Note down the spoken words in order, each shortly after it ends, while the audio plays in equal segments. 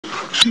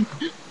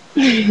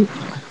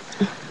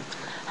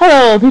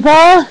Hello,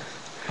 people.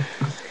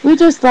 We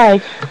just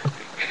got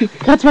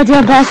my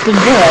damn bastard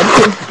bird.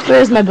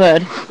 Where's my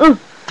bird? Oh.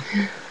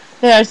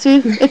 There, see?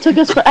 It took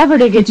us forever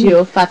to get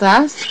you, fat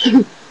ass.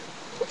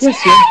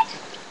 Yes, you.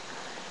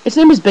 Its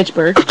name is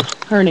Bitchbird.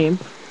 Her name.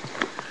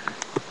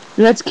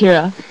 And that's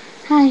Kierra.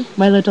 Hi.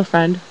 My little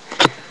friend.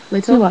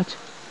 Little? See, watch.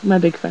 My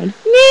big friend.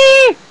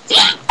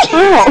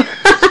 Oh!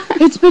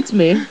 It spits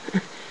me.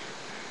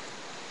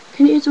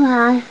 Can you do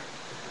hi?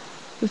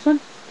 This one?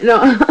 No,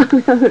 on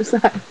the other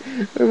side.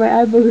 Where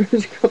my eye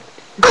boogers go.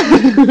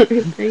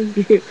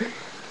 Thank you.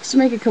 Just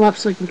make it come up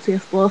so I can see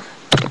us both.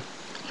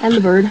 And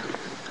the bird.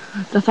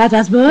 The fat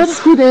ass bird?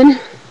 Scoot in.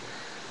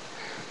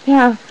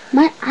 Yeah.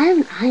 I have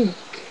an eye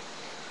ache.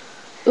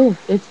 Ooh,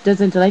 it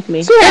doesn't like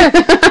me. Yeah.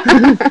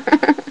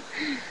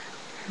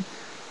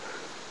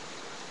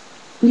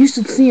 You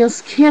should see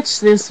us catch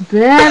this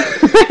bird.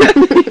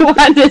 You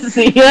want to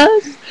see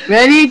us?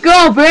 Ready,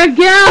 go, bird,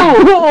 go!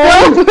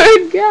 Go,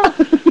 bird, go!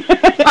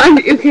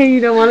 Okay, you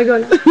don't want to go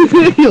now?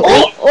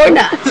 or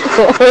not.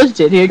 Oh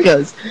shit, here it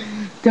goes.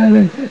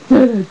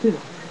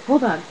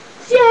 Hold on.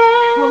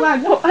 Yeah! Hold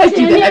on, no, I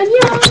do that.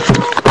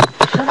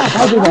 Shut up,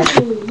 I'll do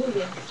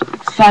that.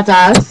 Fat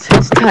ass,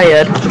 it's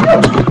tired.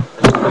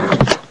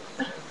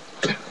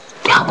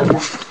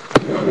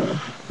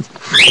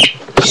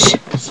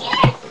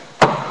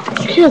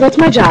 Here, that's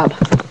my job.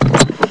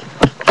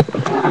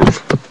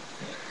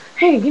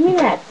 Hey, give me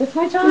that. That's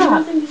my job. I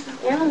don't think this is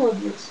animal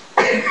abuse.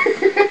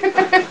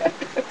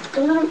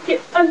 Don't let him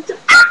get unto.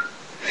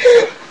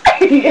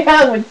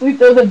 Yeah, when we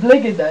throw the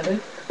blanket at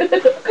it.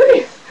 Come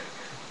here.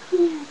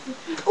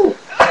 Oh.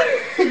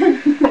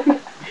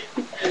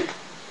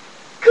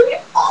 Come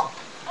here. Oh.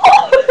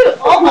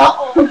 Oh.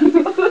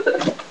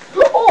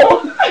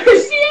 Oh.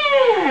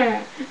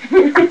 Yeah.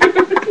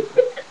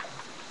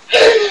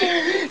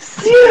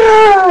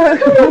 Yeah.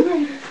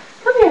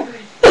 Come here.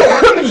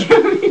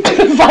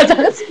 Why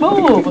does it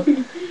move?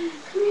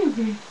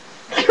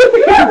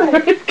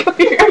 Come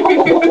here.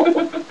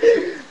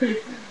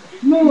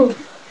 Move.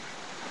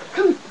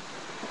 Come.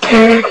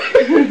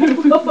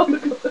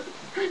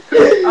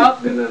 Up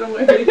and then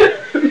away.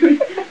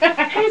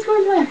 Hey, it's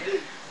going back.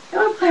 Go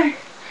back.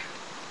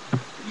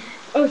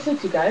 Oh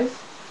shit, you guys.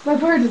 My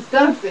bird is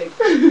dancing.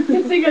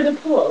 Good thing I had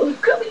to pull.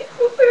 Come here.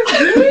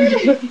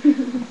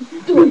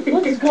 Dude,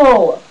 let's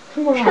go.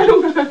 Come on.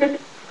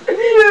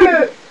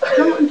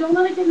 Don't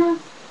let it get now.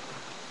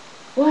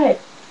 What?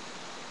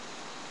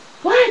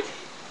 What?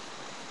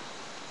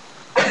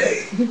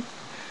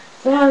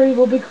 Sorry,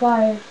 we'll be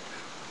quiet.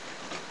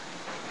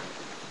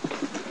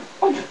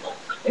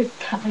 It's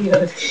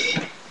tired.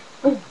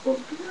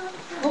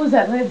 What was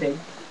that landing?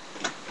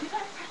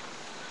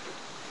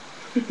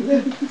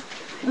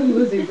 I'm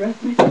losing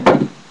breath.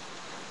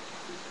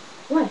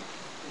 What?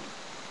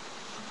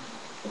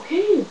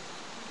 Okay.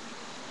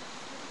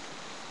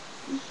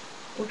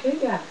 Okay,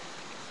 guys.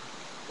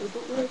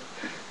 Don't worry.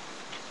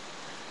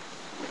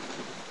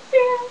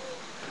 Yeah.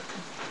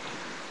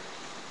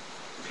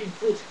 Okay,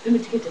 wait. Let me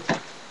get this.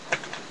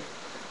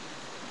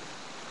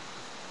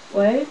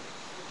 What?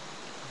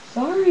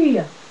 Sorry.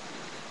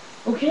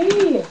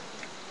 Okay.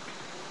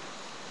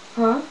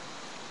 Huh?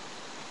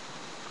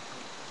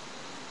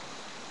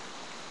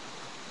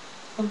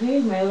 Okay,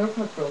 my other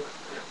cup broke.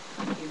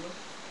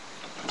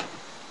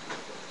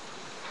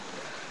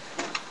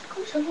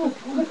 Oh, shut up.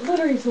 What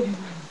are you so doing?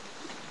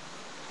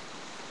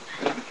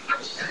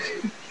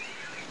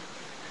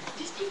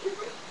 Just take it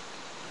away.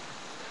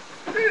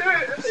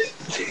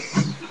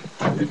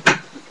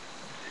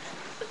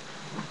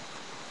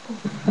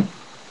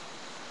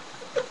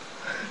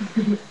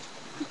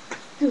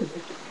 Dude.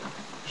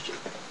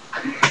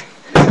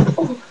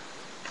 Oh.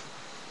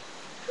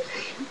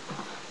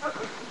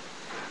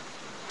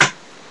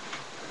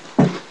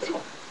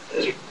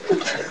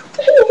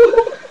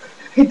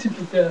 I took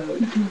it down.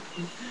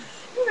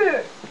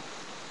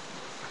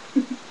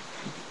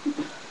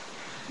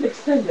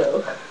 Extendo.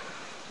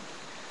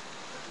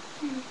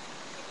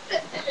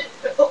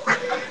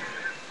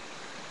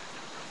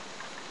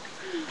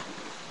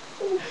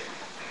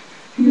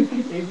 You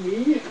kidding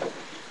me?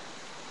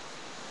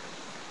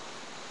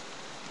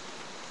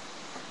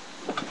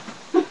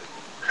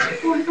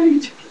 Why are you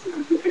doing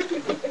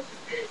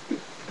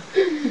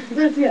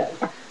That's it.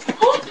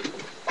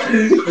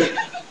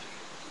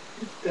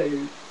 It's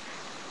tired.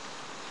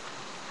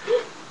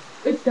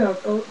 It's down.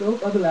 Oh, no,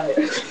 I'm a liar.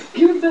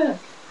 Give it back.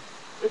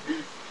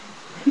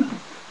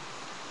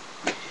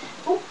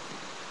 Oh.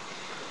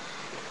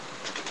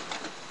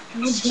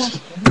 Come on, black.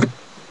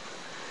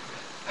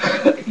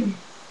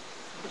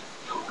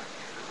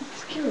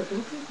 Kierra,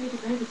 don't make me the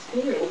rabbit's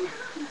tail.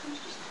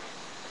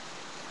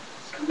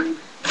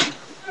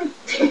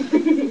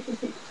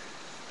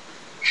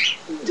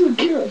 Dude,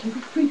 Kierra, you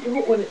can freak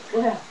out when it's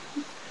left.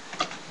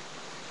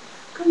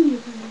 Come here,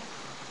 baby.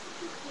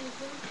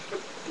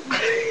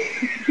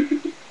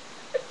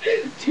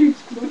 Dude,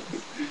 close.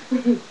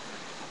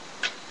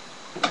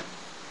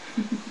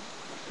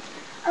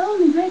 I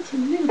only read 2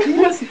 little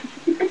bits.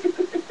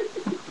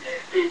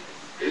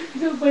 You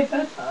don't like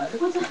that time.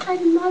 Want to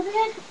hide in my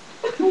bed?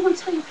 I won't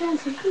tell your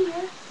friends are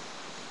here.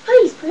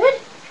 Please, bird.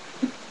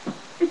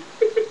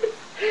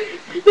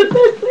 The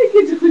bed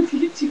blanket's going to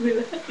hit you in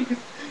the head.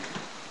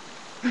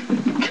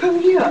 Come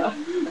here. Come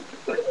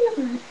here,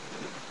 bird.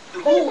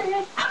 Come here,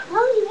 bird. I'll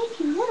only make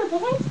you little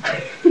bird.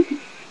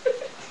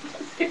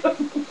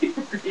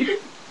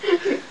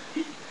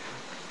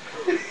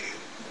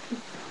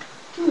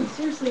 Dude,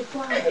 seriously,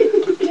 fly.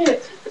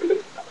 Get.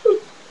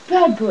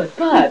 Bad bud,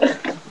 bad.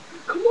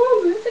 Come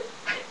on, bird.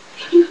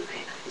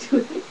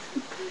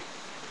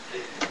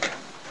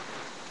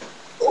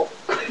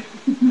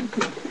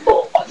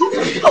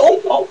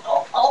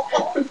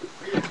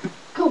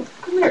 Go,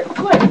 come here,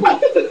 quick.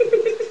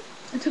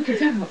 I took it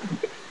down.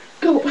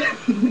 Go.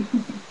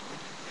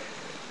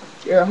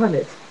 You're on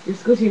it. You're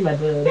squishing my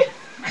bud.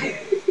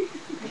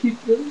 You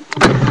really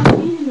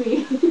Eating me.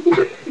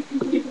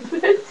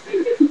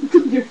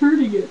 You're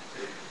hurting it.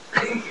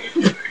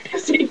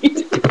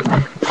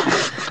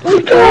 We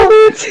got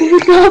it! We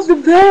got the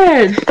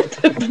bed!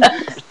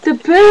 The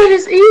bed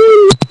is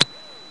eating!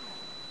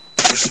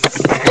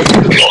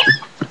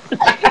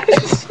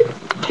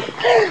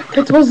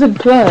 That wasn't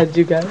planned,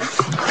 you guys.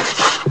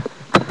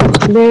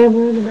 No,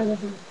 we're in another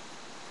room.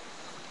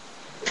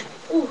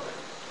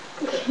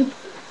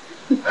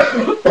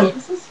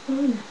 This is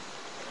fun.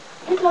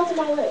 Get out of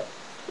my way.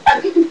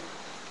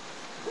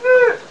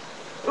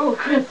 Oh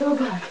crap, throw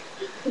back.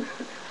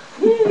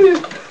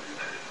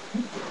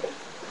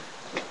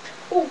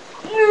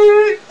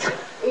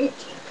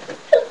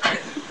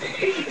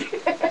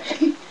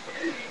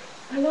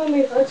 I know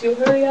me thought you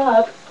hurry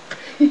up.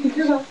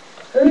 Hurry up.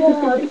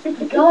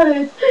 I got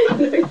it.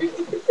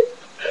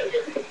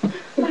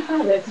 I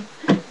had it.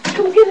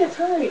 Come get it,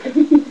 hurry.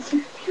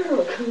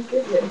 Kierra, come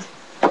get it.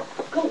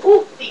 Go,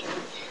 oh,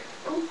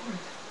 go for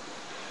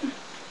it.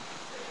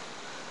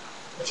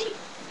 Gee.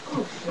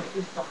 Oh shit,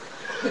 you're stuck.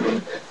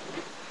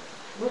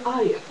 Where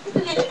are you?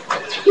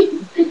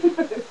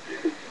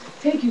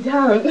 Take you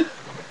down.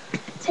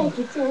 Take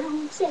it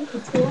down, take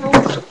it down.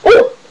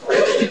 Oh!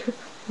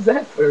 Is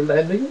that for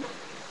landing?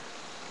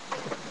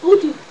 Oh,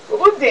 dude.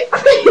 Oh, dear.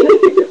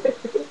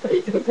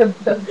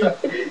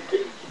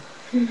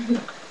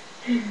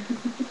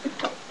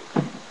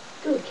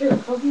 Go, Kierra,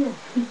 come here.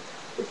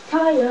 It's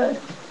tired.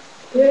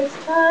 It's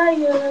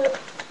tired.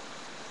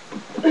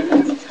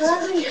 It's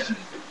tired.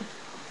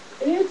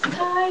 It's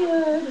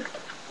tired.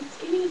 It's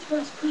eating its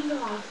first food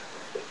off.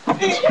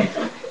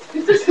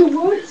 This doesn't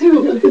want to.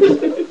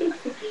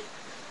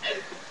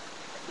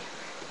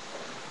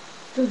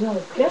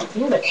 God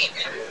damn it.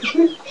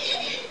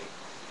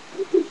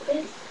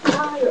 It's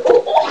tired.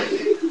 Oh, oh.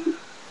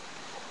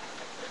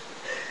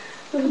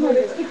 Come on,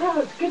 let's get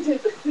out. Get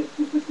it.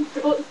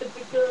 Don't let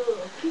it go.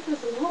 He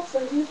doesn't want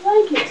something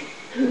like it.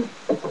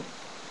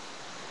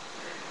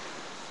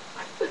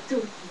 Don't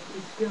let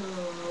it go.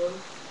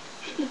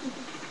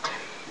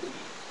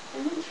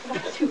 I'm going to try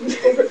to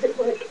record it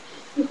like...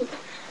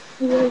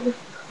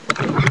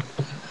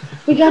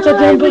 We got the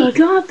damn bird. We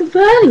got the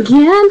bird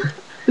again.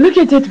 Look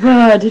at it,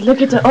 bird.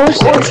 Look at the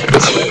ocean.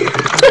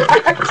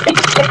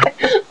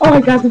 Oh,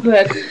 I got the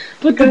bird.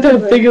 Put the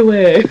damn thing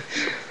away.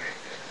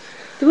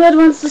 The bird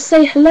wants to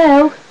say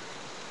hello.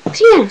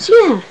 Yeah.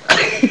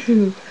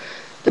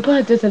 The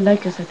bird doesn't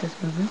like us at this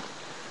moment.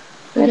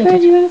 The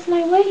bird, you want to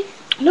fly away?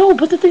 No,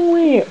 put the thing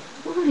away.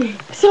 Why?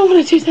 I still want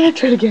to chase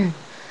after it again.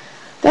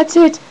 That's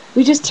it.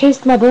 We just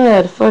chased my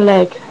bird for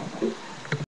like